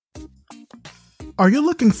Are you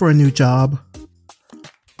looking for a new job?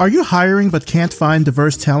 Are you hiring but can't find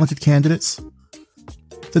diverse, talented candidates?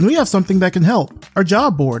 Then we have something that can help, our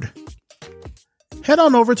job board. Head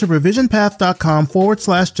on over to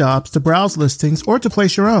revisionpath.com/jobs to browse listings or to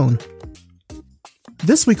place your own.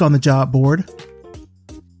 This week on the job board,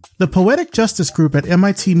 the Poetic Justice Group at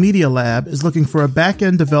MIT Media Lab is looking for a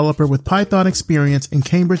back-end developer with Python experience in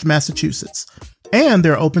Cambridge, Massachusetts, and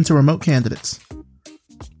they're open to remote candidates.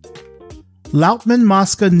 Lautman,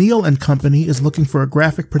 Mosca, Neal & Company is looking for a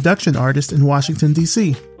graphic production artist in Washington,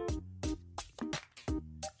 D.C.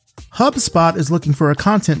 HubSpot is looking for a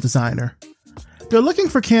content designer. They're looking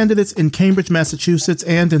for candidates in Cambridge, Massachusetts,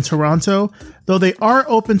 and in Toronto, though they are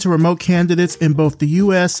open to remote candidates in both the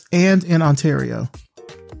U.S. and in Ontario.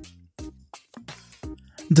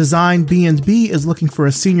 Design B&B is looking for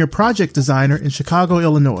a senior project designer in Chicago,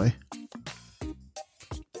 Illinois.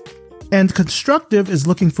 And Constructive is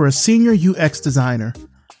looking for a senior UX designer.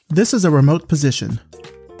 This is a remote position.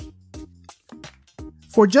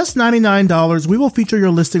 For just $99, we will feature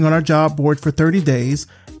your listing on our job board for 30 days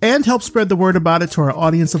and help spread the word about it to our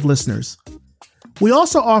audience of listeners. We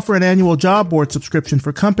also offer an annual job board subscription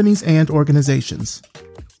for companies and organizations.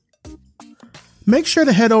 Make sure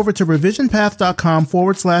to head over to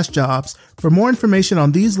revisionpath.com/jobs for more information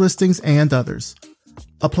on these listings and others.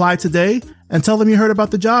 Apply today and tell them you heard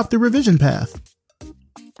about the job through Revision Path.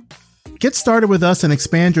 Get started with us and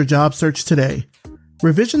expand your job search today.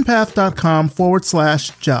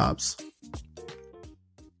 revisionpath.com/jobs.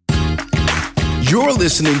 You're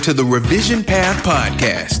listening to the Revision Path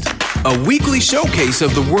Podcast, a weekly showcase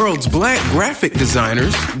of the world's Black graphic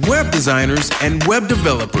designers, web designers, and web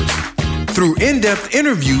developers. Through in-depth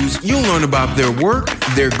interviews, you'll learn about their work,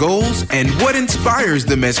 their goals, and what inspires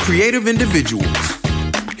them as creative individuals.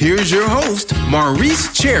 Here's your host,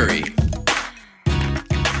 Maurice Cherry.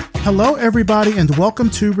 Hello, everybody, and welcome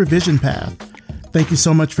to Revision Path. Thank you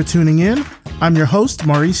so much for tuning in. I'm your host,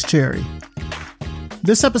 Maurice Cherry.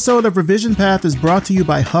 This episode of Revision Path is brought to you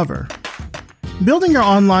by Hover. Building your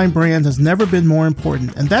online brand has never been more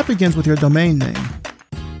important, and that begins with your domain name.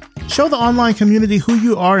 Show the online community who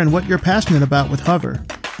you are and what you're passionate about with Hover.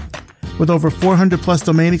 With over 400 plus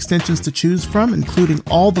domain extensions to choose from, including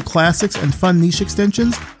all the classics and fun niche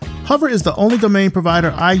extensions, Hover is the only domain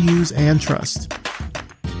provider I use and trust.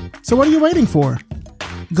 So what are you waiting for?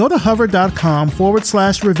 Go to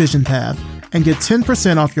hover.com/revision path and get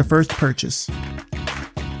 10% off your first purchase.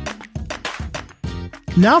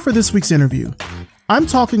 Now for this week's interview. I'm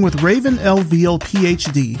talking with Raven L. Veal,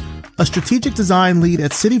 PhD, a strategic design lead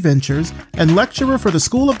at City Ventures and lecturer for the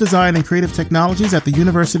School of Design and Creative Technologies at the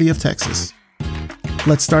University of Texas.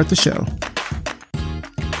 Let's start the show.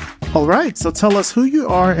 All right, so tell us who you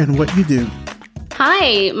are and what you do.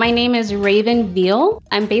 Hi, my name is Raven Veal.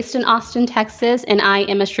 I'm based in Austin, Texas, and I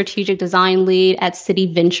am a strategic design lead at City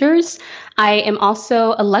Ventures. I am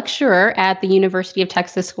also a lecturer at the University of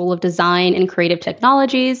Texas School of Design and Creative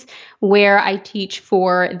Technologies, where I teach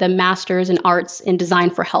for the Masters in Arts in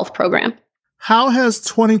Design for Health program. How has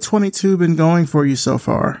 2022 been going for you so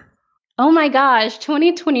far? Oh my gosh,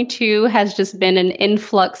 2022 has just been an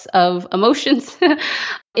influx of emotions.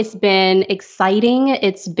 It's been exciting.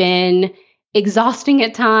 It's been exhausting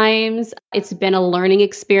at times. It's been a learning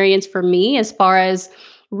experience for me as far as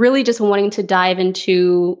really just wanting to dive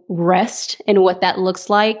into rest and what that looks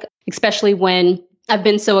like, especially when I've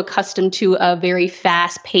been so accustomed to a very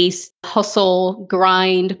fast-paced hustle,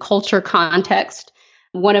 grind, culture context.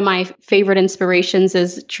 One of my favorite inspirations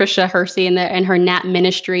is Trisha Hersey in her Nat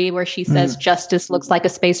Ministry, where she says justice looks like a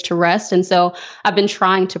space to rest. And so I've been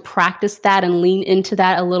trying to practice that and lean into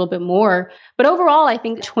that a little bit more. But overall, I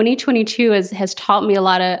think 2022 has taught me a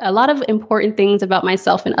lot of important things about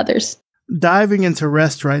myself and others. Diving into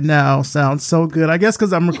rest right now sounds so good. I guess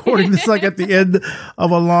because I'm recording this like at the end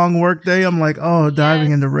of a long work day, I'm like,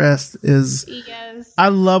 diving into rest is, I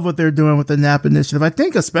love what they're doing with the NAP initiative. I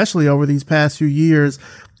think especially over these past few years,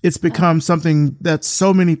 it's become something that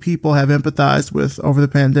so many people have empathized with over the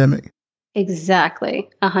pandemic. Exactly.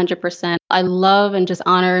 100%. I love and just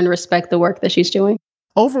honor and respect the work that she's doing.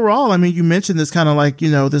 Overall, I mean, you mentioned this kind of like,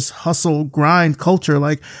 this hustle grind culture.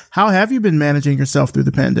 Like, how have you been managing yourself through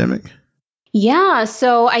the pandemic? Yeah,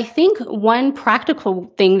 so I think one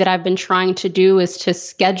practical thing that I've been trying to do is to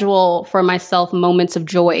schedule for myself moments of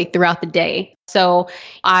joy throughout the day. So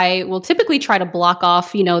I will typically try to block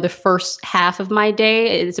off, the first half of my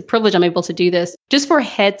day. It's a privilege I'm able to do this just for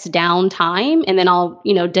heads down time. And then I'll,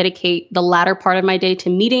 dedicate the latter part of my day to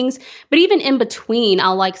meetings. But even in between,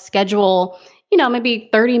 I'll schedule maybe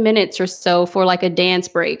 30 minutes or so for like a dance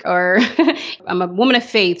break, or I'm a woman of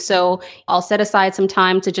faith. So I'll set aside some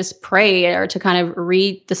time to just pray or to kind of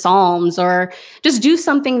read the Psalms or just do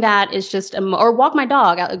something that is just, or walk my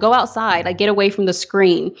dog, go outside, I get away from the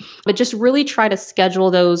screen, but just really try to schedule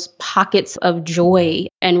those pockets of joy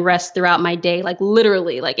and rest throughout my day, like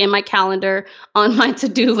literally like in my calendar, on my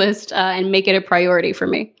to-do list, and make it a priority for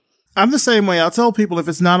me. I'm the same way. I'll tell people if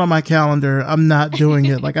it's not on my calendar, I'm not doing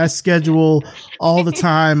it. Like I schedule all the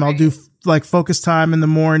time. I'll do like focus time in the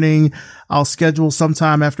morning. I'll schedule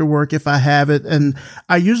sometime after work if I have it. And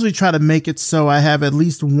I usually try to make it so I have at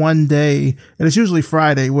least one day, and it's usually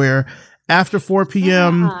Friday, where after 4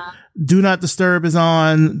 p.m., do not disturb is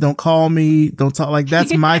on. Don't call me. Don't talk. Like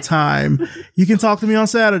that's my time. You can talk to me on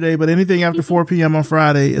Saturday, but anything after 4 p.m. on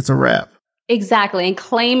Friday, it's a wrap. Exactly. And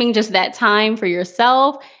claiming just that time for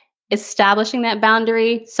yourself, establishing that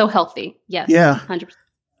boundary, so healthy. Yes. Yeah. 100%.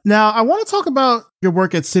 Now, I want to talk about your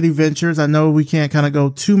work at City Ventures. I know we can't kind of go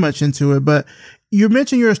too much into it, but you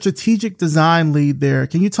mentioned you're a strategic design lead there.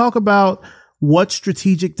 Can you talk about what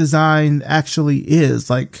strategic design actually is?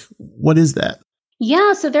 Like, what is that?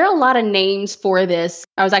 Yeah, so there are a lot of names for this.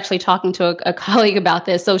 I was actually talking to a colleague about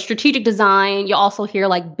this. So strategic design, you also hear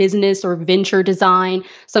like business or venture design.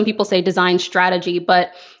 Some people say design strategy,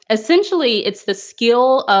 but essentially it's the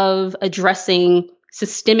skill of addressing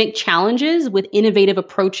systemic challenges with innovative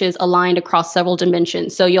approaches aligned across several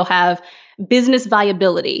dimensions. So you'll have business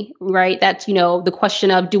viability, right? That's, the question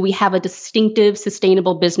of, do we have a distinctive,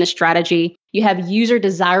 sustainable business strategy? You have user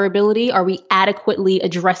desirability. Are we adequately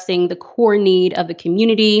addressing the core need of the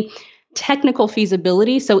community? Technical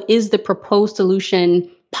feasibility. So is the proposed solution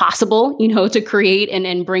possible, to create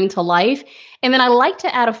and bring to life? And then I like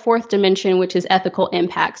to add a fourth dimension, which is ethical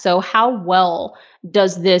impact. So how well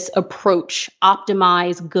does this approach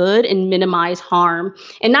optimize good and minimize harm?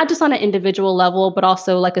 And not just on an individual level, but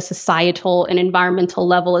also like a societal and environmental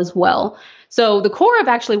level as well. So the core of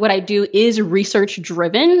actually what I do is research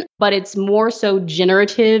driven, but it's more so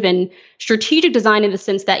generative and strategic design in the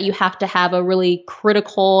sense that you have to have a really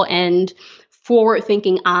critical and forward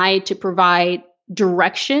thinking eye to provide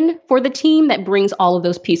direction for the team that brings all of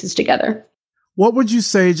those pieces together. What would you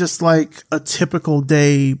say just like a typical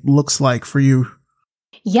day looks like for you?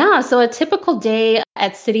 Yeah, so a typical day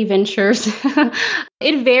at City Ventures,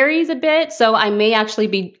 it varies a bit. So I may actually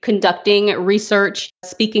be conducting research,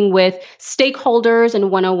 speaking with stakeholders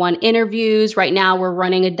and one-on-one interviews. Right now, we're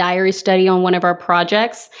running a diary study on one of our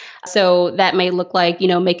projects. So that may look like,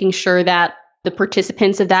 making sure that the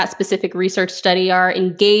participants of that specific research study are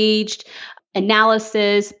engaged,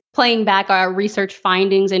 analysis, playing back our research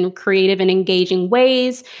findings in creative and engaging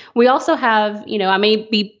ways. We also have, I may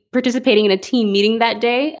be participating in a team meeting that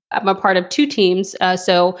day. I'm a part of two teams.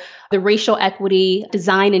 So the Racial Equity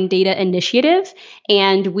Design and Data Initiative.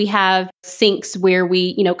 And we have syncs where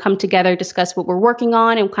we, come together, discuss what we're working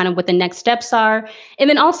on and kind of what the next steps are. And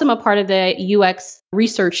then also I'm a part of the UX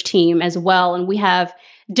research team as well. And we have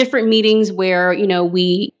different meetings where,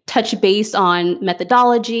 we touch base on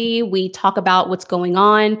methodology. We talk about what's going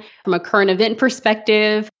on from a current event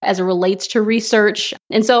perspective as it relates to research.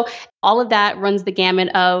 And so all of that runs the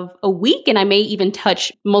gamut of a week, and I may even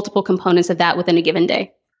touch multiple components of that within a given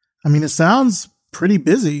day. I mean, it sounds pretty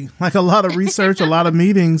busy, like a lot of research, a lot of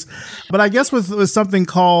meetings. But I guess with something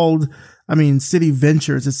called, City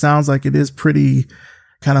Ventures, it sounds like it is pretty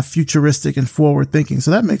kind of futuristic and forward thinking.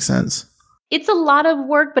 So that makes sense. It's a lot of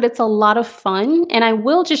work, but it's a lot of fun. And I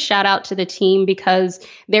will just shout out to the team because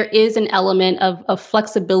there is an element of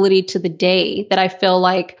flexibility to the day that I feel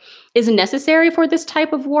like is necessary for this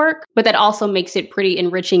type of work, but that also makes it pretty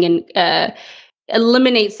enriching and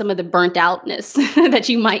eliminates some of the burnt outness that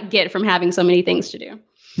you might get from having so many things to do.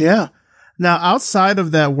 Yeah. Now, outside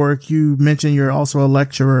of that work, you mentioned you're also a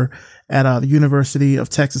lecturer at the University of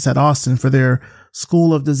Texas at Austin for their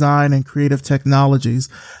School of Design and Creative Technologies.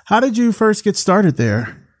 How did you first get started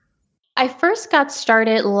there? I first got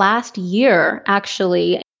started last year,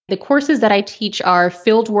 actually. The courses that I teach are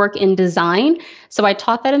fieldwork in design. So I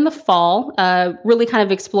taught that in the fall, really kind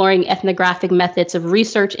of exploring ethnographic methods of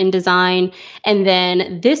research in design. And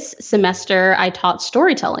then this semester, I taught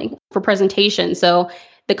storytelling for presentation. So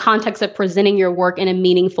the context of presenting your work in a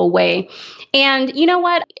meaningful way. And you know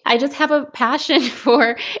what? I just have a passion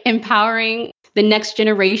for empowering the next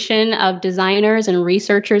generation of designers and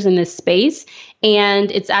researchers in this space. And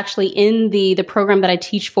it's actually in the program that I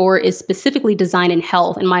teach for is specifically design and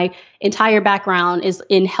health. And my entire background is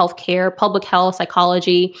in healthcare, public health,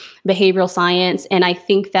 psychology, behavioral science. And I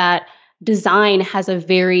think that design has a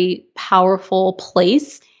very powerful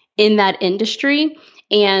place in that industry.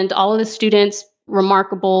 And all of the students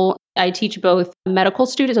remarkable. I teach both medical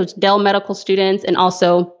students, so it's Dell medical students, and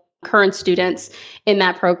current students in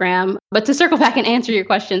that program. But to circle back and answer your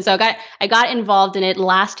question, so I got involved in it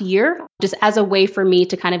last year just as a way for me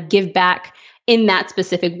to kind of give back in that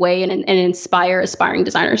specific way and inspire aspiring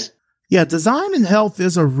designers. Yeah, design and health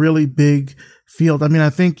is a really big field. I mean,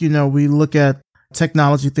 I think, we look at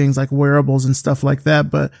technology things like wearables and stuff like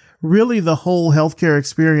that, but really the whole healthcare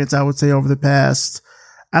experience, I would say over the past,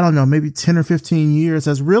 I don't know, maybe 10 or 15 years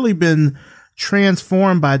has really been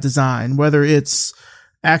transformed by design, whether it's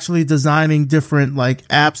actually designing different like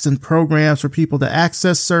apps and programs for people to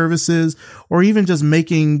access services, or even just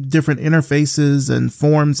making different interfaces and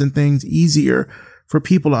forms and things easier for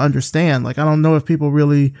people to understand. Like, I don't know if people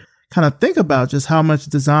really kind of think about just how much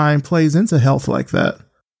design plays into health like that.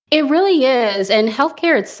 It really is. And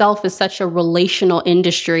healthcare itself is such a relational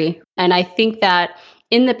industry. And I think that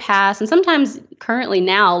in the past, and sometimes currently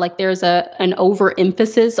now, like there's an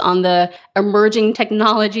overemphasis on the emerging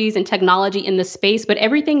technologies and technology in the space, but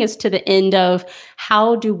everything is to the end of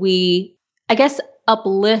how do we, I guess,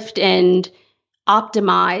 uplift and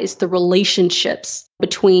optimize the relationships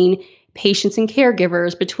between patients and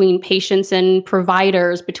caregivers, between patients and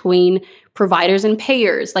providers, between providers and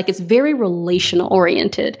payers. Like, it's very relational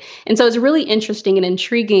oriented. And so it's really interesting and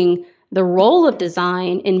intriguing the role of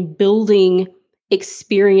design in building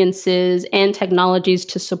experiences and technologies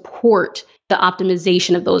to support the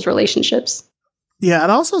optimization of those relationships. Yeah, I'd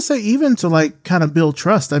also say even to like kind of build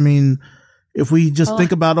trust. I mean, if we just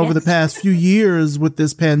think about over the past few years with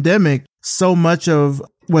this pandemic, so much of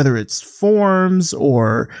whether it's forms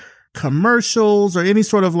or commercials or any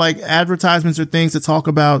sort of like advertisements or things that talk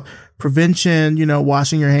about prevention,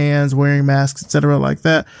 washing your hands, wearing masks, etc., like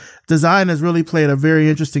that, design has really played a very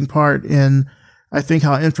interesting part in, I think,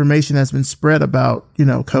 how information has been spread about,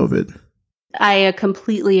 COVID. I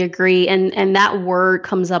completely agree. And that word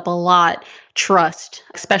comes up a lot, trust,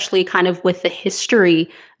 especially kind of with the history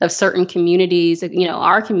of certain communities,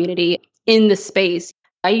 our community in the space.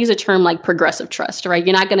 I use a term like progressive trust, right?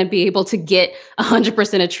 You're not going to be able to get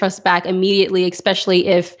 100% of trust back immediately, especially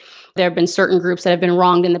if there have been certain groups that have been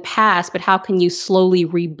wronged in the past. But how can you slowly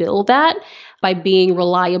rebuild that? By being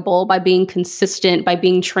reliable, by being consistent, by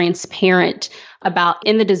being transparent about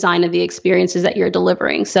in the design of the experiences that you're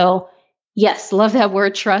delivering. So yes, love that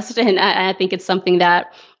word trust. And I think it's something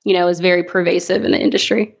that, is very pervasive in the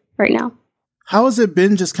industry right now. How has it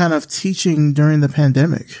been just kind of teaching during the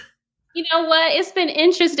pandemic? You know what? It's been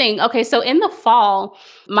interesting. Okay, so in the fall,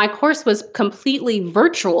 my course was completely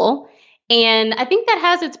virtual. And I think that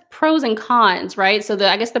has its pros and cons, right? So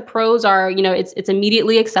I guess the pros are, it's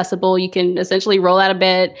immediately accessible. You can essentially roll out of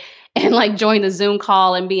bed and like join the Zoom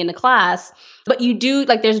call and be in the class. But you do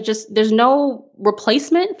like, there's no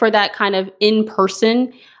replacement for that kind of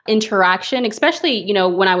in-person interaction, especially,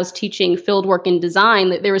 when I was teaching fieldwork in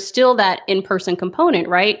design, there was still that in-person component,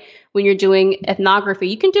 right? When you're doing ethnography,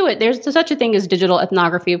 you can do it. There's such a thing as digital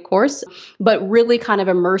ethnography, of course, but really kind of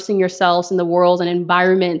immersing yourselves in the worlds and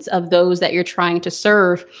environments of those that you're trying to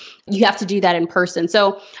serve, you have to do that in person.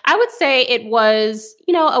 So I would say it was,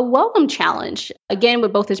 a welcome challenge, again,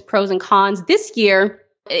 with both its pros and cons. This year,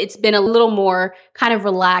 it's been a little more kind of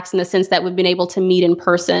relaxed in the sense that we've been able to meet in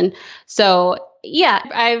person. So yeah,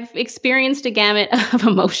 I've experienced a gamut of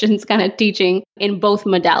emotions kind of teaching in both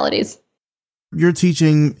modalities. You're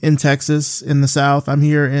teaching in Texas, in the South. I'm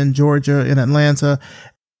here in Georgia, in Atlanta.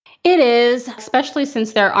 It is, especially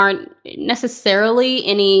since there aren't necessarily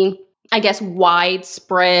any, I guess,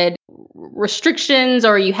 widespread restrictions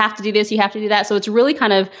or you have to do this, you have to do that. So it's really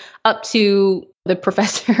kind of up to the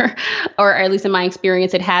professor, or at least in my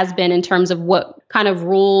experience, it has been in terms of what kind of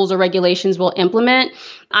rules or regulations we'll implement.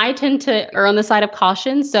 I tend to err on the side of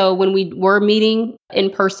caution. So when we were meeting in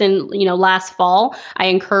person, last fall, I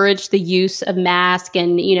encouraged the use of masks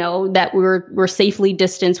and, that we're safely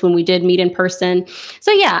distanced when we did meet in person.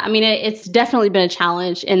 So yeah, I mean, it's definitely been a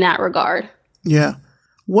challenge in that regard. Yeah.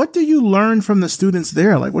 What do you learn from the students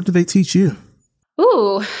there? Like, what do they teach you?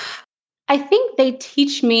 Ooh, I think they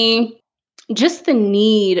teach me just the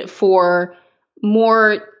need for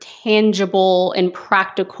more tangible and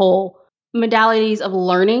practical modalities of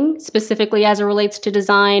learning, specifically as it relates to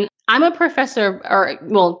design. I'm a professor,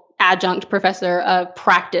 adjunct professor of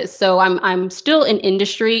practice. So I'm still in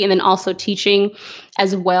industry and then also teaching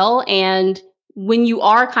as well. And when you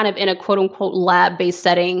are kind of in a quote unquote lab-based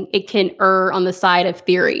setting, it can err on the side of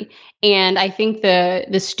theory. And I think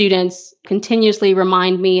the students continuously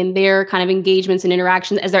remind me in their kind of engagements and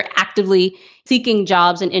interactions as they're actively seeking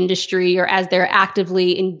jobs in industry or as they're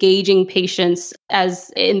actively engaging patients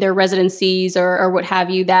as in their residencies or what have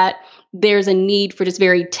you, that there's a need for just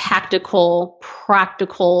very tactical,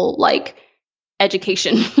 practical, like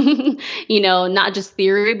education, not just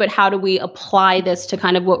theory, but how do we apply this to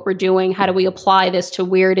kind of what we're doing? How do we apply this to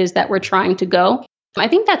where it is that we're trying to go? I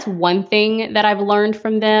think that's one thing that I've learned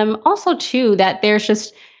from them. Also, too, that there's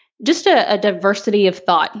just a diversity of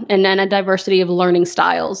thought and then a diversity of learning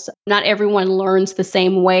styles. Not everyone learns the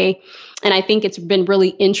same way. And I think it's been really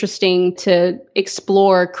interesting to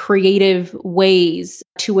explore creative ways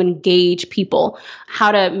to engage people,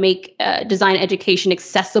 how to make design education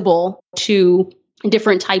accessible to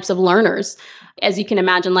different types of learners. As you can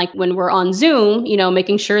imagine, like when we're on Zoom,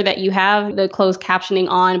 making sure that you have the closed captioning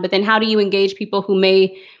on, but then how do you engage people who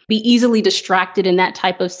may be easily distracted in that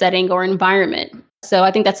type of setting or environment? So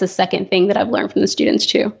I think that's the second thing that I've learned from the students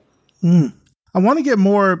too. I want to get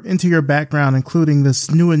more into your background, including this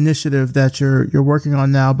new initiative that you're working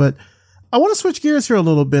on now, but I want to switch gears here a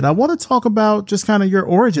little bit. I want to talk about just kind of your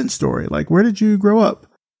origin story. Like, where did you grow up?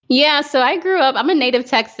 Yeah, so I'm a native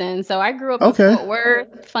Texan. So I grew up in Fort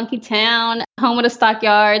Worth, funky town, home of the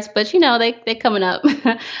stockyards, but they coming up.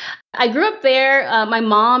 I grew up there. My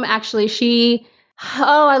mom, actually,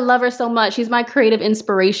 I love her so much. She's my creative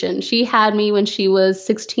inspiration. She had me when she was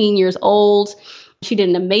 16 years old. She did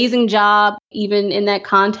an amazing job, even in that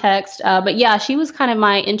context. But yeah, she was kind of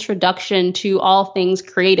my introduction to all things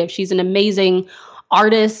creative. She's an amazing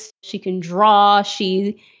artist. She can draw.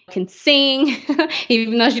 She can sing,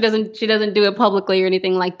 even though she doesn't do it publicly or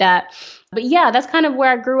anything like that. But yeah, that's kind of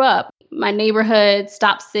where I grew up. My neighborhood,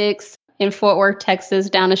 Stop 6 in Fort Worth, Texas,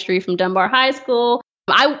 down the street from Dunbar High School.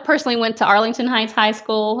 I personally went to Arlington Heights High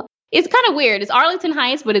School. It's kind of weird. It's Arlington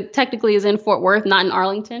Heights, but it technically is in Fort Worth, not in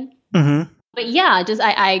Arlington. Mm-hmm. But yeah,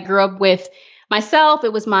 I grew up with myself.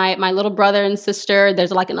 It was my little brother and sister.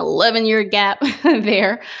 There's like an 11-year gap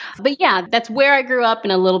there. But yeah, that's where I grew up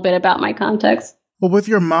and a little bit about my context. Well, with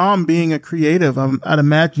your mom being a creative, I'd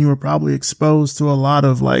imagine you were probably exposed to a lot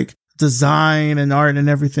of like design and art and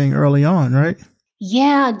everything early on, right?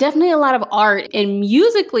 Yeah, definitely a lot of art and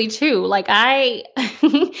musically too. Like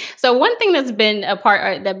so one thing that's been a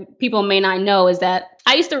part that people may not know is that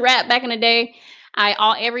I used to rap back in the day. I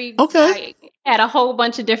had a whole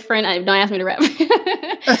bunch of different, don't ask me to rap,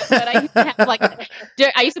 but I used to have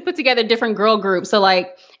I used to put together different girl groups. So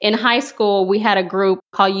like in high school, we had a group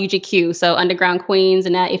called UGQ, so Underground Queens.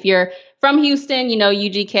 And that if you're from Houston,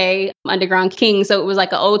 UGK, Underground King. So it was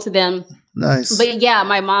like an ode to them. Nice. But yeah,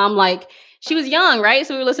 my mom, she was young, right?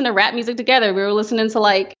 So we were listening to rap music together. We were listening to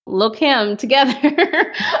like Lil Kim together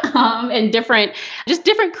and different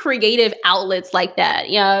creative outlets like that.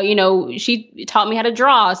 She taught me how to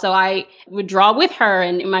draw. So I would draw with her,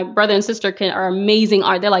 and my brother and sister are amazing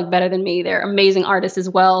art. They're like better than me. They're amazing artists as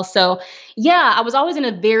well. So yeah, I was always in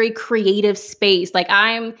a very creative space. Like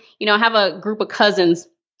I have a group of cousins.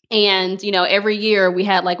 And, every year we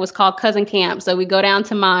had what's called cousin camp. So we go down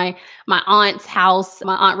to my aunt's house,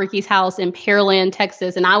 my Aunt Ricky's house in Pearland,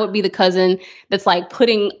 Texas. And I would be the cousin that's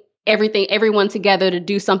putting everyone together to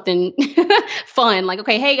do something fun. Like,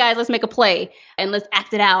 okay, hey guys, let's make a play and let's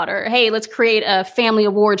act it out. Or, hey, let's create a family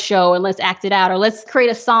award show and let's act it out. Or let's create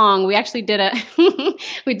a song. We actually did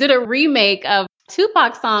a remake of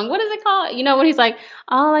Tupac's song. What is it called? When he's like,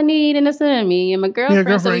 all I need in this is me and my girlfriend.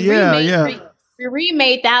 Yeah, so we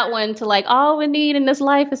remade that one to all we need in this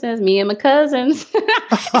life is me and my cousins. So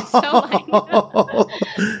I'm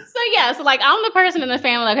the person in the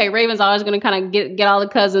family. Okay, Raven's always going to kind of get all the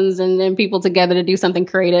cousins and people together to do something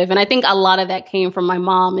creative. And I think a lot of that came from my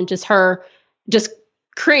mom and just her, just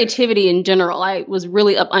creativity in general. I was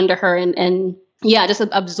really up under her and just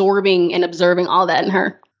absorbing and observing all that in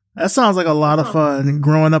her. That sounds like a lot of fun.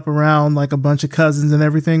 Growing up around a bunch of cousins and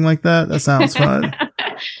everything like that. That sounds fun.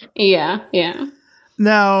 Yeah.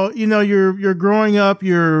 Now, you're growing up,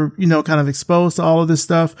 you're, kind of exposed to all of this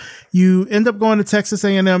stuff. You end up going to Texas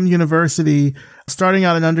A&M University. Starting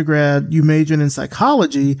out in undergrad, you majored in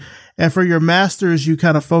psychology. And for your master's, you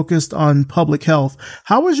kind of focused on public health.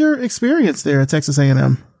 How was your experience there at Texas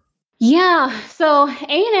A&M? Yeah, so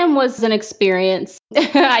A&M was an experience.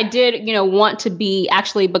 I did, want to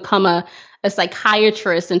actually become a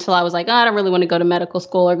psychiatrist until I was like, I don't really want to go to medical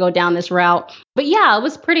school or go down this route. But yeah, it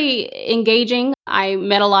was pretty engaging. I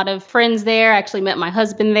met a lot of friends there. I actually met my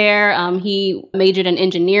husband there. He majored in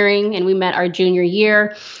engineering and we met our junior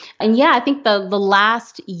year. And yeah, I think the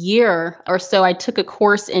last year or so, I took a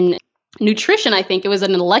course in nutrition. I think it was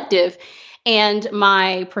an elective. And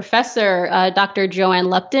my professor, Dr. Joanne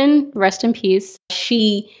Lupton, rest in peace,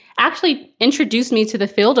 she actually introduced me to the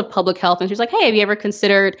field of public health. And she was like, hey, have you ever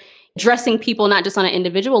considered addressing people not just on an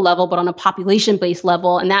individual level, but on a population-based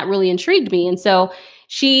level? And that really intrigued me. And so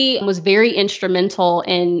she was very instrumental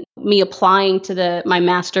in me applying to my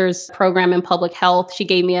master's program in public health. She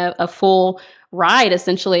gave me a full ride,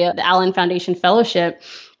 essentially, the Allen Foundation Fellowship.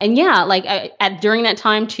 And yeah, during that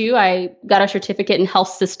time too, I got a certificate in health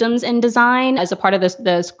systems and design as a part of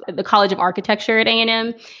the College of Architecture at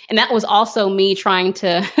A&M. And that was also me trying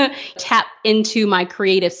to tap into my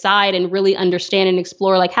creative side and really understand and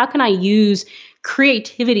explore, like, how can I use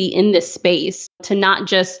creativity in this space to not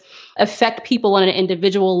just affect people on an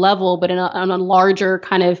individual level, but on a larger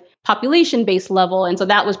kind of population-based level. And so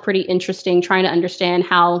that was pretty interesting, trying to understand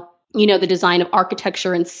how, the design of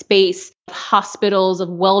architecture and space, hospitals, of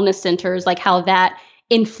wellness centers, like how that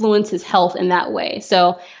influences health in that way.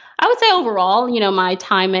 So I would say overall, my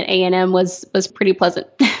time at A&M was pretty pleasant.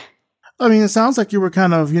 I mean, it sounds like you were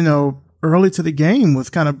kind of, early to the game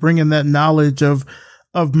with kind of bringing that knowledge of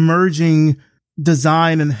merging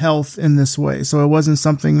design and health in this way. So it wasn't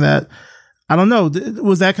something that, I don't know,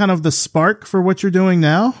 was that kind of the spark for what you're doing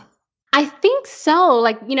now? I think so.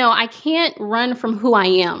 I can't run from who I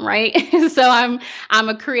am, right? So I'm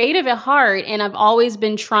a creative at heart, and I've always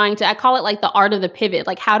been I call it like the art of the pivot.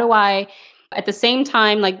 Like, how do I, at the same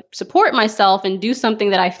time, support myself and do something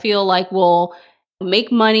that I feel like will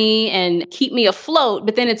make money and keep me afloat,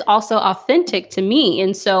 but then it's also authentic to me.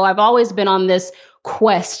 And so I've always been on this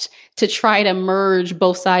quest to try to merge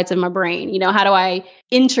both sides of my brain. How do I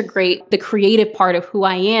integrate the creative part of who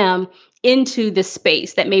I am into this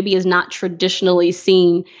space that maybe is not traditionally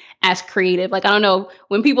seen as creative? I don't know,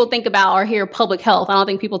 when people think about or hear public health, I don't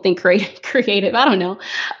think people think creative. I don't know.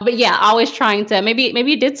 But yeah, always trying to, maybe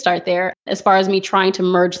it did start there as far as me trying to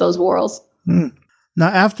merge those worlds. Now,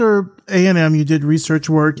 after A&M, you did research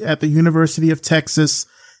work at the University of Texas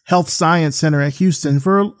Health Science Center at Houston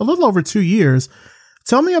for a little over 2 years.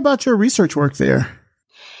 Tell me about your research work there.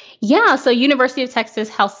 Yeah, so University of Texas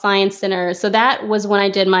Health Science Center. So that was when I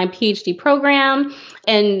did my PhD program,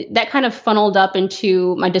 and that kind of funneled up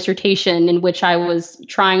into my dissertation, in which I was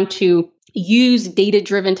trying to use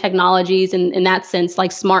data-driven technologies, in that sense,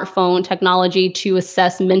 like smartphone technology, to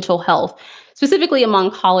assess mental health, specifically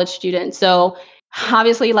among college students. So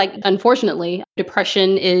obviously, unfortunately,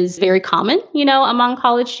 depression is very common, among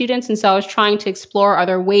college students. And so I was trying to explore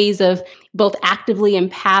other ways of both actively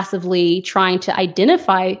and passively trying to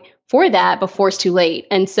identify for that before it's too late.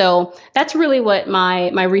 And so that's really what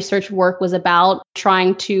my research work was about,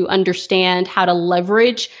 trying to understand how to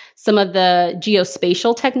leverage some of the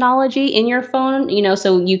geospatial technology in your phone,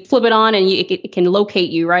 so you flip it on and it can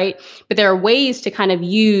locate you, right? But there are ways to kind of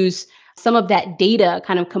use some of that data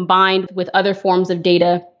kind of combined with other forms of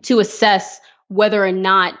data to assess whether or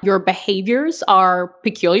not your behaviors are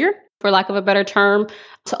peculiar, for lack of a better term,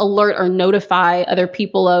 to alert or notify other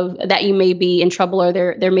people of that you may be in trouble or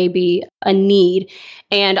there may be a need.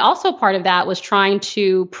 And also part of that was trying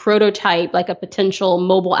to prototype a potential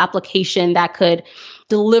mobile application that could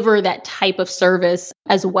deliver that type of service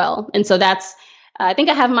as well. And so that's, I think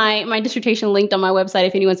I have my dissertation linked on my website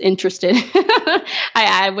if anyone's interested.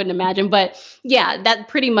 I wouldn't imagine. But yeah, that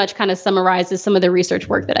pretty much kind of summarizes some of the research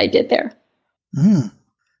work that I did there.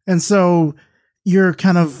 And so you're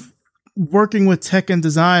kind of working with tech and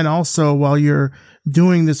design also while you're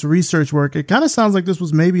doing this research work. It kind of sounds like this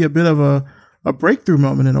was maybe a bit of a breakthrough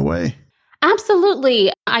moment in a way.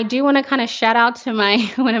 Absolutely. I do want to kind of shout out to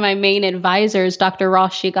one of my main advisors, Dr.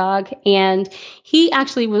 Ross Shigog, and he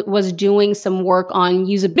actually was doing some work on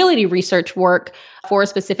usability research work for a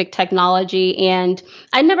specific technology. And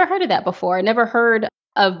I'd never heard of that before. I never heard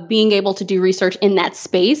of being able to do research in that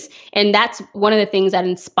space. And that's one of the things that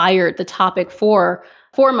inspired the topic for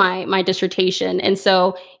my dissertation. And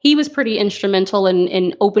so he was pretty instrumental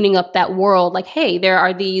in opening up that world. Like, hey, there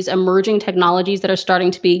are these emerging technologies that are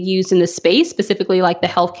starting to be used in this space, specifically like the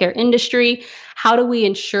healthcare industry. How do we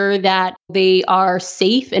ensure that they are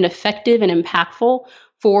safe and effective and impactful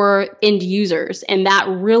for end users? And that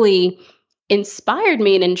really inspired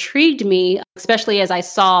me and intrigued me, especially as I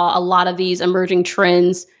saw a lot of these emerging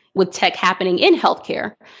trends with tech happening in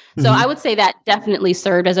healthcare. So I would say that definitely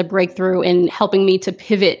served as a breakthrough in helping me to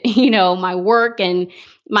pivot, my work and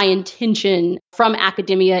my intention from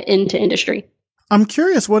academia into industry. I'm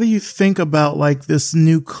curious, what do you think about this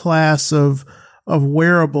new class of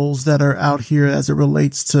wearables that are out here as it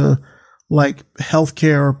relates to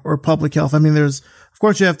healthcare or public health? I mean, of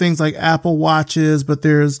course you have things like Apple Watches, but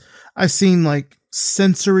I've seen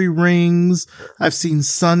sensory rings. I've seen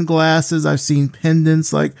sunglasses. I've seen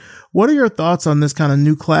pendants. What are your thoughts on this kind of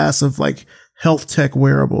new class of health tech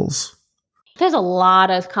wearables? There's a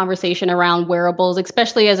lot of conversation around wearables,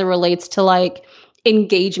 especially as it relates to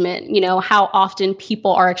engagement, how often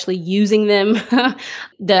people are actually using them,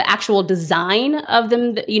 the actual design of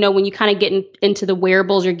them, when you kind of get into the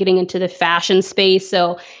wearables, you're getting into the fashion space.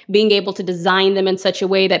 So being able to design them in such a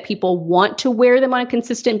way that people want to wear them on a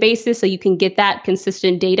consistent basis so you can get that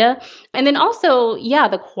consistent data. And then also,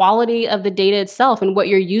 the quality of the data itself and what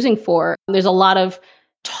you're using for. There's a lot of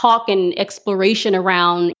talk and exploration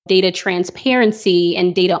around data transparency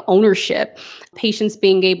and data ownership. Patients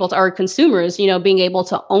being able to, or consumers, being able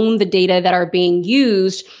to own the data that are being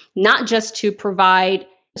used, not just to provide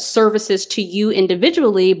services to you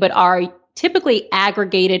individually, but are typically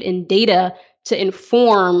aggregated in data to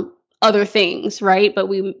inform other things, right? But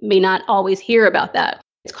we may not always hear about that.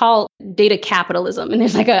 It's called data capitalism. And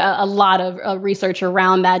there's like a lot of research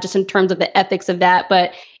around that, just in terms of the ethics of that.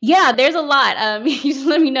 But there's a lot. You just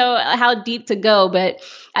let me know how deep to go. But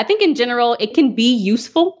I think in general, it can be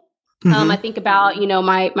useful. I think about,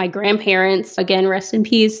 my grandparents, again, rest in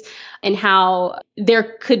peace, and how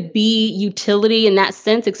there could be utility in that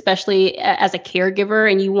sense, especially as a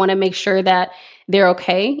caregiver, and you want to make sure that they're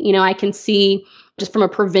okay. I can see just from a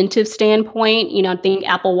preventive standpoint, I think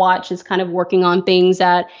Apple Watch is kind of working on things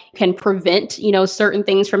that can prevent, certain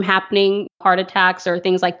things from happening, heart attacks or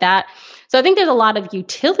things like that. So I think there's a lot of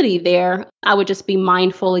utility there. I would just be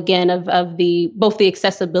mindful again of both the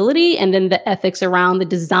accessibility and then the ethics around the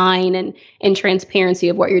design and transparency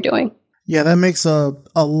of what you're doing. Yeah, that makes a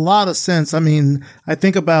lot of sense. I mean, I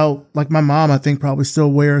think about like my mom, I think probably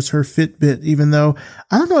still wears her Fitbit, even though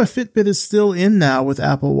I don't know if Fitbit is still in now with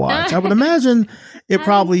Apple Watch. I would imagine it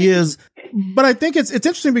probably is. But I think it's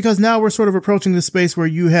interesting because now we're sort of approaching the space where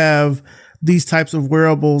you have these types of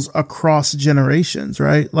wearables across generations,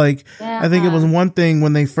 right? Like, I think it was one thing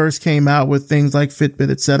when they first came out with things like Fitbit,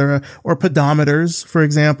 et cetera, or pedometers, for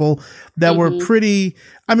example, that were pretty,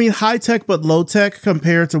 high tech, but low tech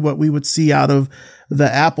compared to what we would see out of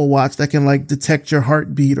the Apple Watch that can like detect your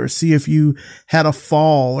heartbeat or see if you had a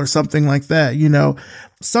fall or something like that.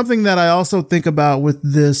 Something that I also think about with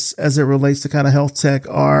this as it relates to kind of health tech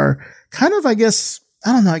are kind of, I guess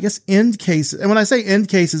end cases. And when I say end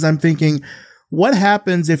cases, I'm thinking, what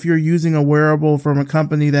happens if you're using a wearable from a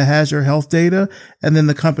company that has your health data and then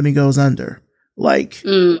the company goes under? Like,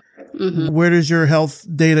 where does your health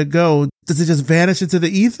data go? Does it just vanish into the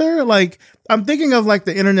ether? Like, I'm thinking of like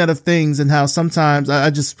the Internet of Things and how sometimes I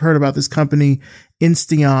just heard about this company,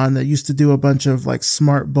 Insteon, that used to do a bunch of like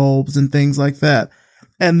smart bulbs and things like that.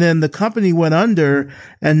 And then the company went under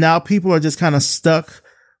and now people are just kind of stuck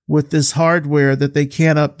with this hardware that they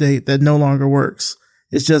can't update that no longer works.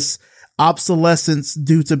 It's just obsolescence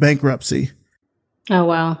due to bankruptcy. Oh,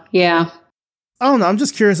 wow. Yeah. I don't know. I'm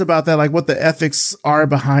just curious about that, like what the ethics are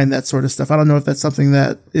behind that sort of stuff. I don't know if that's something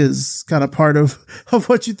that is kind of part of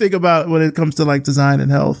what you think about when it comes to like design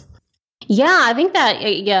and health. Yeah, I think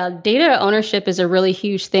that, data ownership is a really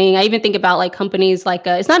huge thing. I even think about like companies like,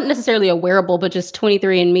 it's not necessarily a wearable, but just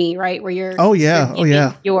 23andMe, right? Where you're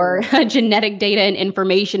your genetic data and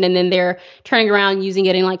information, and then they're turning around using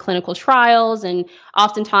it in like clinical trials, and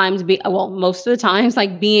oftentimes, most of the times,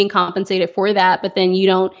 like being compensated for that, but then you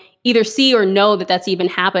don't either see or know that that's even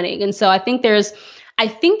happening. And so I think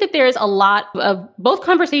that there's a lot of both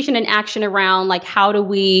conversation and action around like, how do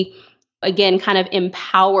we, again, kind of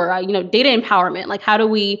empower, data empowerment. Like, how do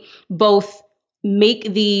we both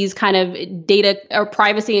make these kind of data or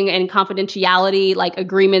privacy and confidentiality, like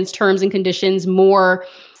agreements, terms and conditions more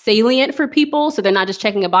salient for people so they're not just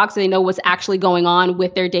checking a box and they know what's actually going on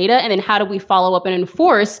with their data? And then how do we follow up and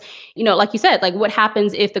enforce, like you said, like what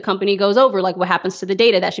happens if the company goes over, like what happens to the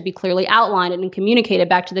data? That should be clearly outlined and communicated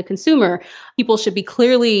back to the consumer. People should be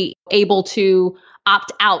clearly able to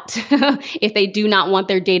opt out if they do not want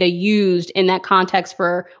their data used in that context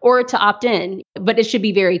or to opt in. But it should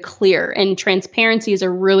be very clear, and transparency is a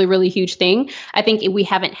really, really huge thing. I think we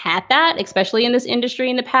haven't had that, especially in this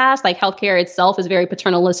industry in the past. Like healthcare itself is very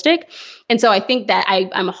paternalistic. And so I think that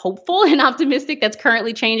I'm hopeful and optimistic that's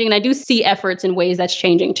currently changing. And I do see efforts in ways that's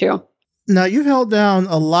changing too. Now, you've held down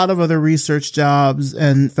a lot of other research jobs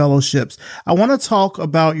and fellowships. I want to talk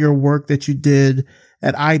about your work that you did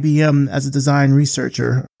at IBM as a design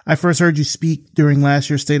researcher. I first heard you speak during last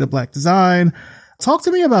year's State of Black Design. Talk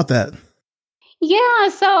to me about that. Yeah,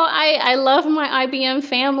 so I love my IBM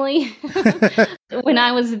family. When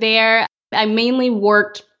I was there, I mainly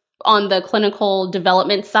worked on the clinical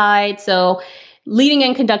development side. So leading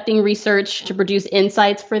and conducting research to produce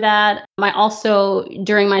insights for that. I also,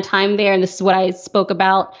 during my time there, and this is what I spoke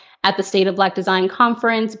about at the State of Black Design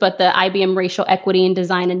Conference, but the IBM Racial Equity and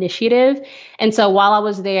Design Initiative. And so while I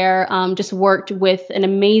was there, just worked with an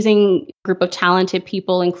amazing group of talented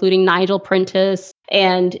people, including Nigel Prentice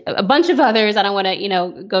and a bunch of others. I don't want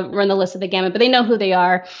to, go run the list of the gamut, but they know who they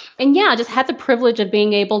are. And yeah, just had the privilege of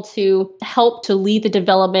being able to help to lead the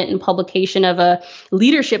development and publication of a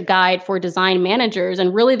leadership guide for design managers.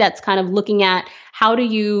 And really that's kind of looking at how do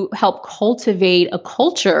you help cultivate a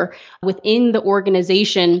culture within the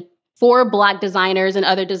organization for Black designers and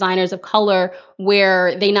other designers of color,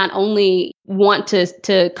 where they not only want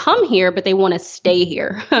to come here, but they want to stay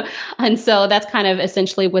here. And so that's kind of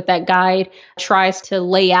essentially what that guide tries to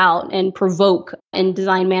lay out and provoke in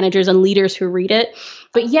design managers and leaders who read it.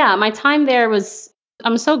 But yeah, my time there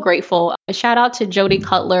I'm so grateful. A shout out to Jody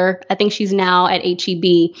Cutler. I think she's now at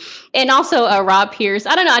HEB. And also Rob Pierce.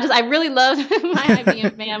 I don't know. I really love my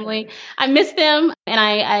IBM family. I miss them. And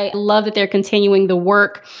I love that they're continuing the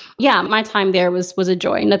work. Yeah, my time there was a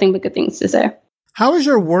joy. Nothing but good things to say. How is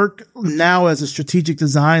your work now as a strategic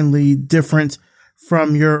design lead different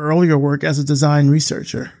from your earlier work as a design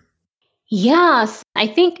researcher? Yes, I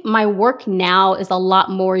think my work now is a lot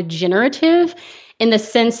more generative in the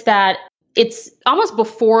sense that it's almost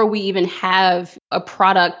before we even have a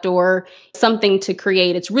product or something to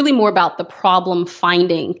create. It's really more about the problem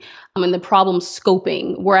finding and the problem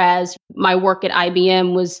scoping, whereas my work at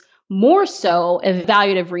IBM was more so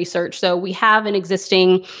evaluative research. So we have an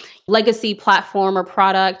existing legacy platform or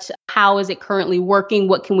product. How is it currently working?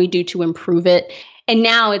 What can we do to improve it? And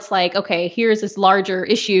now it's like, okay, here's this larger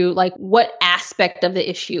issue. Like, what aspect of the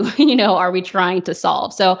issue, are we trying to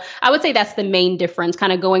solve? So I would say that's the main difference,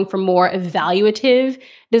 kind of going from more evaluative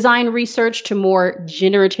design research to more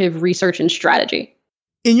generative research and strategy.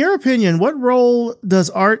 In your opinion, what role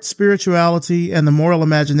does art, spirituality, and the moral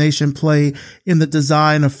imagination play in the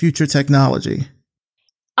design of future technology?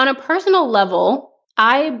 On a personal level,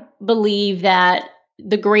 I believe that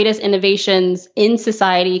the greatest innovations in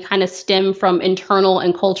society kind of stem from internal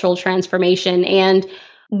and cultural transformation. And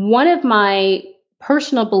one of my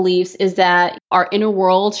personal beliefs is that our inner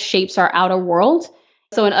world shapes our outer world.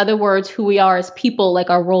 So in other words, who we are as people, like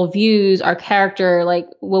our worldviews, our character, like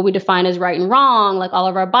what we define as right and wrong, like all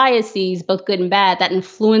of our biases, both good and bad, that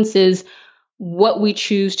influences what we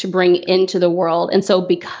choose to bring into the world. And so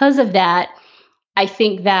because of that, I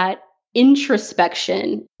think that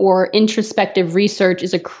introspection or introspective research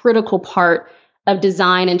is a critical part of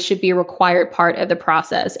design and should be a required part of the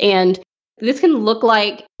process. And this can look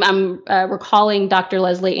like, I'm recalling Dr.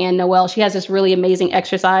 Leslie Ann Noel. She has this really amazing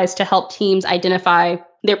exercise to help teams identify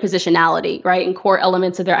their positionality, right, and core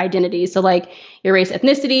elements of their identity. So like your race,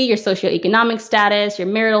 ethnicity, your socioeconomic status, your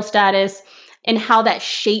marital status, and how that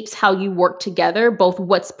shapes how you work together, both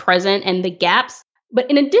what's present and the gaps. But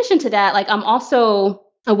in addition to that, like I'm also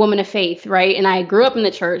a woman of faith, right? And I grew up in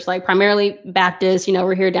the church, like primarily Baptist,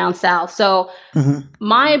 we're here down south. So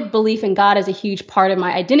my belief in God is a huge part of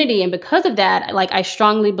my identity. And because of that, like I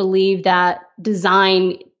strongly believe that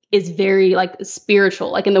design is very like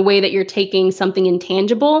spiritual, like in the way that you're taking something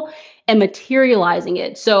intangible and materializing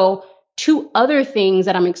it. So two other things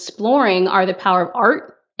that I'm exploring are the power of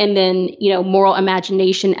art and then, moral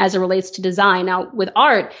imagination as it relates to design. Now, with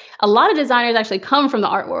art, a lot of designers actually come from the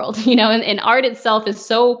art world, and art itself is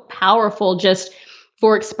so powerful just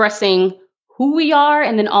for expressing who we are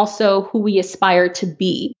and then also who we aspire to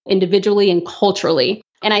be individually and culturally.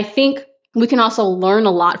 And I think we can also learn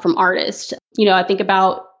a lot from artists. I think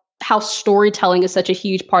about how storytelling is such a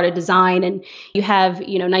huge part of design. And you have,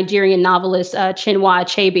 Nigerian novelist Chinua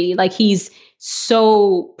Achebe, like he's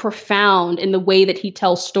so profound in the way that he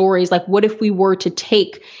tells stories. Like, what if we were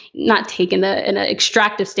to not take in an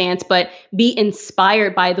extractive stance, but be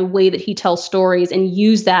inspired by the way that he tells stories and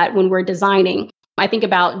use that when we're designing? I think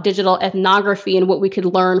about digital ethnography and what we could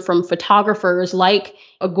learn from photographers like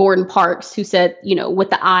Gordon Parks, who said,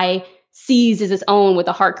 what the eye sees is its own, what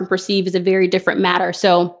the heart can perceive is a very different matter.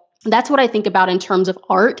 So that's what I think about in terms of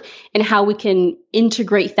art and how we can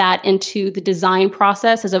integrate that into the design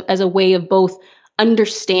process as a way of both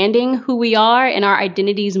understanding who we are and our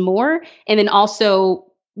identities more, and then also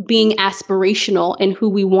being aspirational in who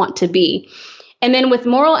we want to be. And then with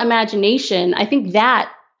moral imagination, I think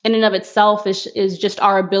that in and of itself is just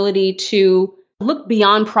our ability to look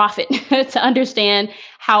beyond profit to understand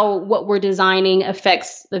how what we're designing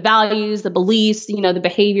affects the values, the beliefs, the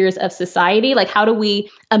behaviors of society. Like, how do we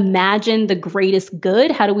imagine the greatest good?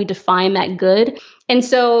 How do we define that good? And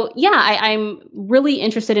so, I'm really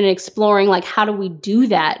interested in exploring, like, how do we do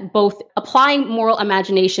that? Both applying moral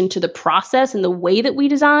imagination to the process and the way that we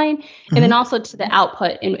design, and then also to the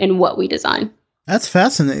output in what we design. That's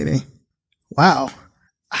fascinating. Wow.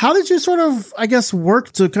 How did you sort of,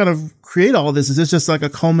 work to kind of create all of this? Is this just like a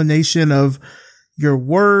culmination of your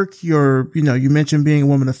work, you mentioned being a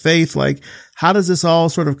woman of faith? Like, how does this all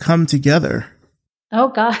sort of come together? Oh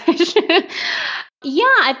gosh. Yeah,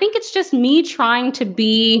 I think it's just me trying to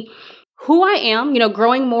be who I am,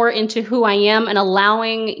 growing more into who I am and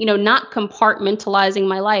allowing, not compartmentalizing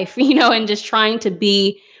my life, and just trying to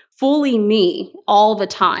be fully me all the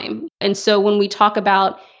time. And so when we talk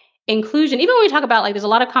about inclusion, even when we talk about like, there's a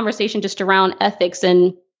lot of conversation just around ethics,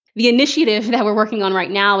 and the initiative that we're working on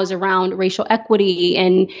right now is around racial equity.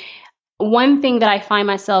 And one thing that I find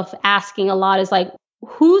myself asking a lot is like,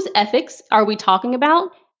 whose ethics are we talking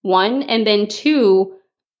about? One. And then two,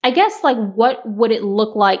 I guess like what would it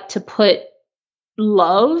look like to put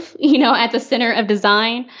love, at the center of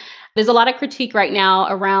design? There's a lot of critique right now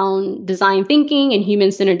around design thinking and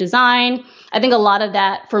human-centered design. I think a lot of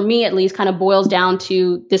that, for me at least, kind of boils down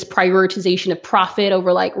to this prioritization of profit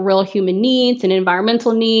over like real human needs and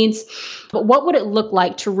environmental needs. But what would it look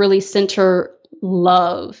like to really center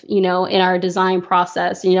love, in our design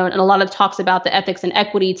process, and a lot of talks about the ethics and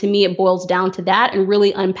equity. To me, it boils down to that and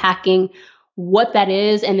really unpacking what that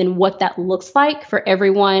is and then what that looks like for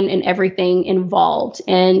everyone and everything involved.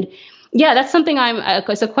 And yeah, that's something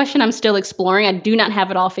it's a question I'm still exploring. I do not have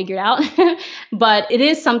it all figured out, but it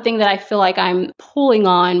is something that I feel like I'm pulling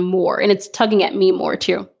on more, and it's tugging at me more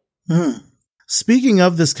too. Speaking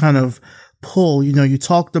of this kind of pull, you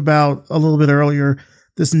talked about a little bit earlier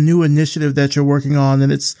this new initiative that you're working on,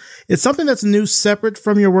 and it's something that's new, separate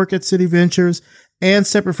from your work at City Ventures and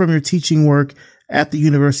separate from your teaching work at the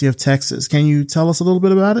University of Texas. Can you tell us a little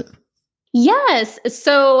bit about it? Yes.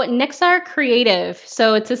 So Nexar Creative.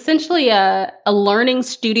 So it's essentially a learning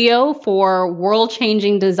studio for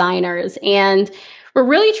world-changing designers. And we're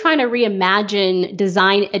really trying to reimagine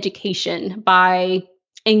design education by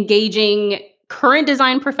engaging current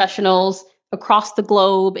design professionals across the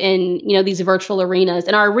globe in, these virtual arenas.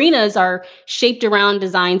 And our arenas are shaped around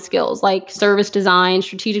design skills like service design,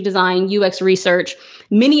 strategic design, UX research,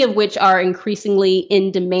 many of which are increasingly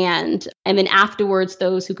in demand. And then afterwards,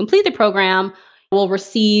 those who complete the program will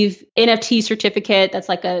receive NFT certificate. That's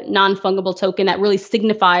like a non-fungible token that really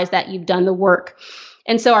signifies that you've done the work.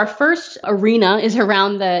 And so our first arena is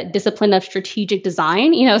around the discipline of strategic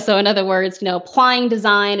design, so in other words, applying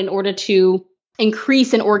design in order to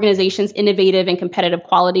increase an organization's innovative and competitive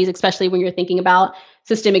qualities, especially when you're thinking about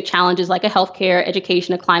systemic challenges like a healthcare,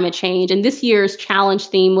 education, a climate change. And this year's challenge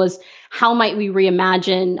theme was, how might we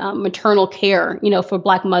reimagine maternal care, for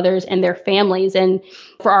Black mothers and their families? And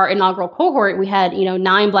for our inaugural cohort, we had,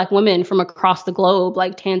 9 Black women from across the globe,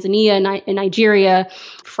 like Tanzania, Nigeria,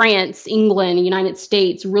 France, England, United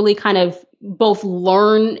States, really kind of both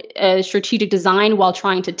learn strategic design while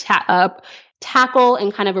trying to tackle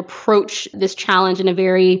and kind of approach this challenge in a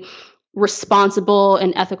very responsible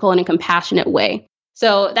and ethical and a compassionate way.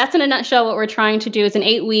 So that's in a nutshell what we're trying to do. Is an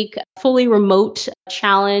 8-week fully remote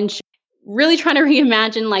challenge, really trying to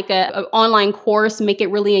reimagine like an online course, make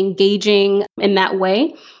it really engaging in that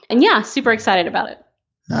way. And yeah, super excited about it.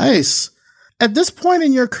 Nice. At this point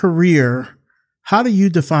in your career, how do you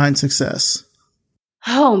define success?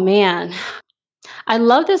 Oh man. I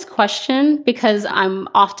love this question because I'm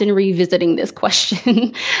often revisiting this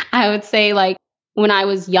question. I would say like when I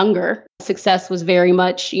was younger, success was very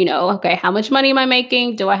much, okay, how much money am I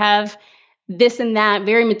making? Do I have this and that?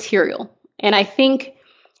 Very material. And I think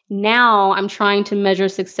now I'm trying to measure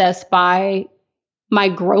success by my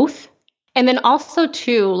growth. And then also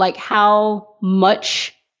too, like how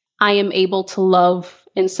much I am able to love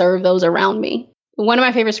and serve those around me. One of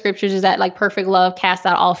my favorite scriptures is that like perfect love casts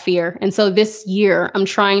out all fear. And so this year I'm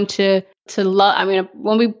trying to love, I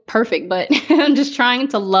won't be perfect, but I'm just trying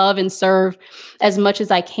to love and serve as much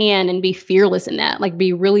as I can and be fearless in that, like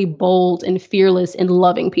be really bold and fearless in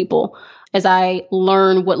loving people as I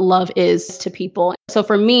learn what love is to people. So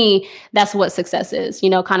for me, that's what success is,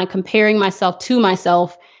 kind of comparing myself to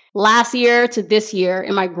myself last year to this year.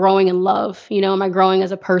 Am I growing in love? Am I growing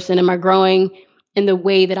as a person? Am I growing in the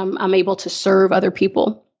way that I'm able to serve other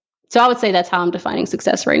people? So I would say that's how I'm defining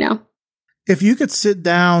success right now. If you could sit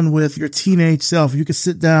down with your teenage self, you could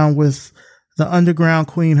sit down with the underground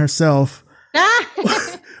queen herself,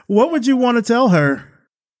 what would you want to tell her?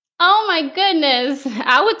 Oh my goodness.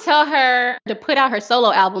 I would tell her to put out her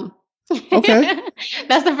solo album. Okay.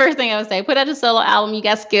 That's the first thing I would say. Put out a solo album. You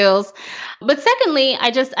got skills. But secondly,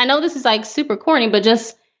 I know this is like super corny, but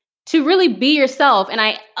just to really be yourself. And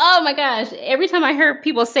oh my gosh, every time I heard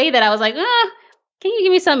people say that, I was like, can you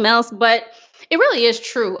give me something else? But it really is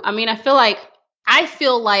true. I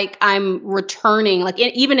feel like I'm returning, like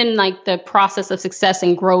even in like the process of success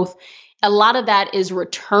and growth, a lot of that is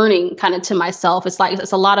returning kind of to myself. It's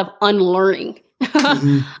a lot of unlearning.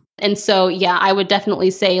 Mm-hmm. And so, yeah, I would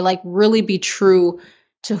definitely say like really be true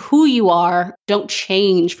to who you are. Don't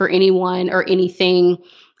change for anyone or anything.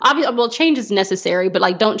 Obviously, well, change is necessary, but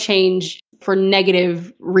like don't change for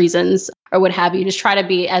negative reasons or what have you. Just try to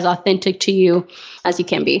be as authentic to you as you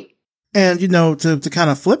can be. And, to kind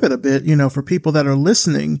of flip it a bit, for people that are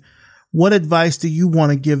listening, what advice do you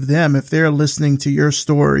want to give them if they're listening to your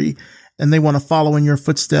story and they want to follow in your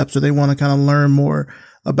footsteps or they want to kind of learn more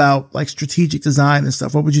about like strategic design and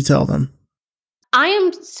stuff? What would you tell them? I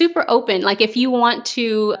am super open. Like if you want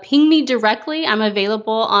to ping me directly, I'm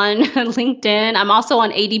available on LinkedIn. I'm also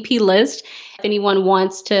on ADP list if anyone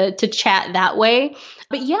wants to chat that way.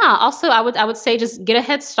 But yeah, also I would say just get a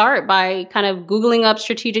head start by kind of Googling up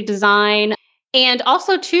strategic design. And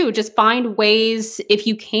also too, just find ways if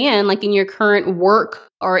you can, like in your current work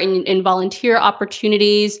or in volunteer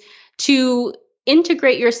opportunities, to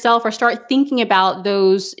integrate yourself or start thinking about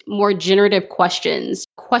those more generative questions,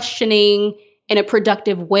 questioning in a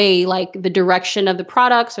productive way, like the direction of the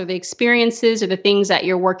products or the experiences or the things that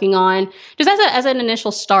you're working on, just as an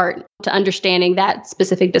initial start to understanding that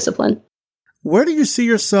specific discipline. Where do you see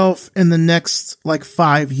yourself in the next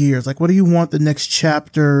 5 years? Like, what do you want the next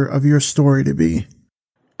chapter of your story to be?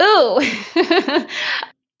 Oh,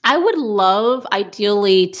 I would love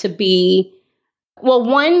ideally to be, well,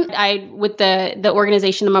 one, with the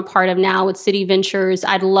organization I'm a part of now with City Ventures,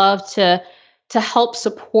 I'd love to help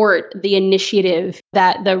support the initiative,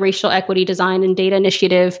 that the Racial Equity Design and Data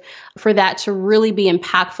Initiative, for that to really be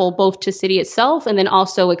impactful both to City itself and then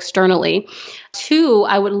also externally. Two,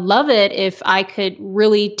 I would love it if I could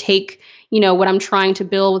really take, what I'm trying to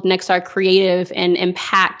build with Nexar Creative and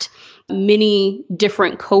impact many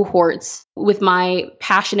different cohorts with my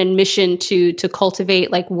passion and mission to cultivate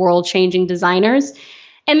like world-changing designers.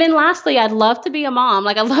 And then lastly, I'd love to be a mom.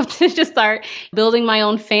 Like I'd love to just start building my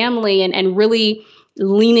own family and really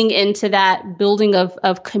leaning into that building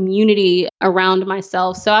of community around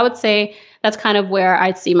myself. So I would say that's kind of where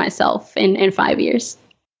I'd see myself in 5 years.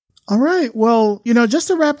 All right. Well, just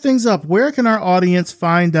to wrap things up, where can our audience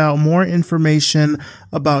find out more information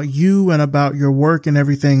about you and about your work and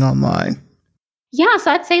everything online? Yeah,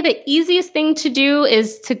 so I'd say the easiest thing to do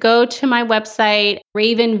is to go to my website,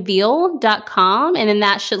 ravenveal.com, and then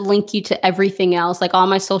that should link you to everything else, like all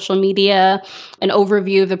my social media, an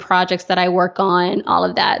overview of the projects that I work on, all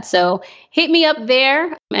of that. So hit me up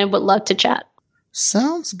there and would love to chat.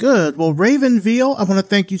 Sounds good. Well, Raven Veal, I want to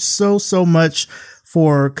thank you so much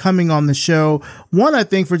for coming on the show. One, I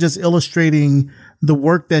think for just illustrating the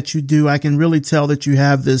work that you do. I can really tell that you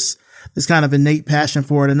have this kind of innate passion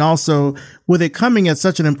for it. And also with it coming at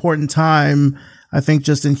such an important time, I think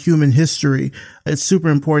just in human history, it's super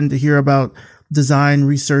important to hear about design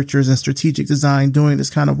researchers and strategic design doing this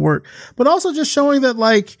kind of work, but also just showing that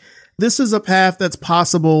this is a path that's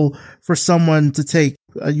possible for someone to take.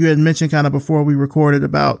 You had mentioned kind of before we recorded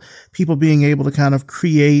about people being able to kind of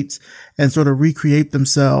create and sort of recreate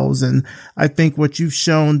themselves. And I think what you've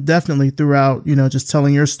shown definitely throughout, just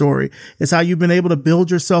telling your story is how you've been able to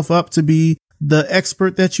build yourself up to be the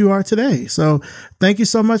expert that you are today. So thank you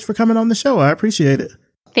so much for coming on the show. I appreciate it.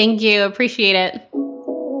 Thank you. Appreciate it.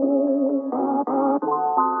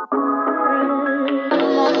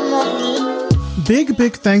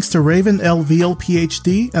 Big thanks to Raven L. Veal,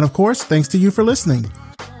 PhD, and of course, thanks to you for listening.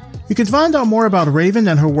 You can find out more about Raven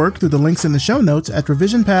and her work through the links in the show notes at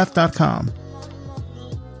revisionpath.com.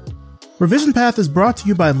 Revision Path is brought to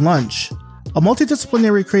you by Lunch, a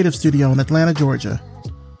multidisciplinary creative studio in Atlanta, Georgia.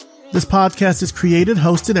 This podcast is created,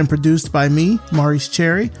 hosted, and produced by me, Maurice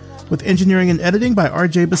Cherry, with engineering and editing by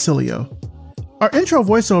RJ Basilio. Our intro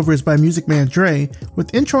voiceover is by Music Man Dre,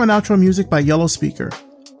 with intro and outro music by Yellow Speaker.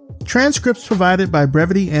 Transcripts provided by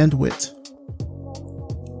Brevity and Wit.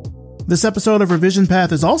 This episode of Revision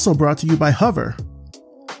Path is also brought to you by Hover.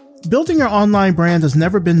 Building your online brand has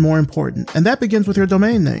never been more important, and that begins with your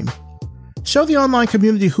domain name. Show the online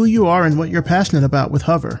community who you are and what you're passionate about with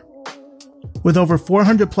Hover. With over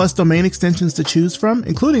 400 plus domain extensions to choose from,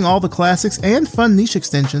 including all the classics and fun niche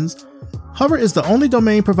extensions, Hover is the only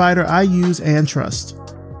domain provider I use and trust.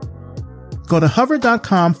 Go to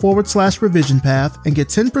hover.com/revision path and get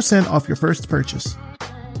 10% off your first purchase.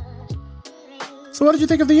 So what did you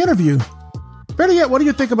think of the interview? Better yet, what do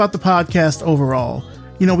you think about the podcast overall?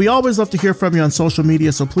 We always love to hear from you on social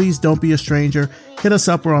media, so please don't be a stranger. Hit us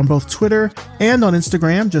up. We're on both Twitter and on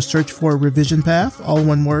Instagram. Just search for Revision Path, all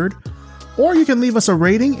one word. Or you can leave us a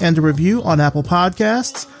rating and a review on Apple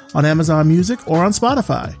Podcasts, on Amazon Music, or on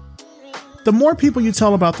Spotify. The more people you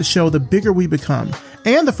tell about the show, the bigger we become,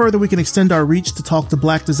 and the further we can extend our reach to talk to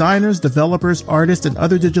Black designers, developers, artists, and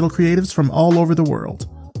other digital creatives from all over the world.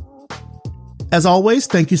 As always,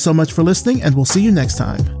 thank you so much for listening, and we'll see you next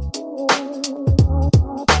time.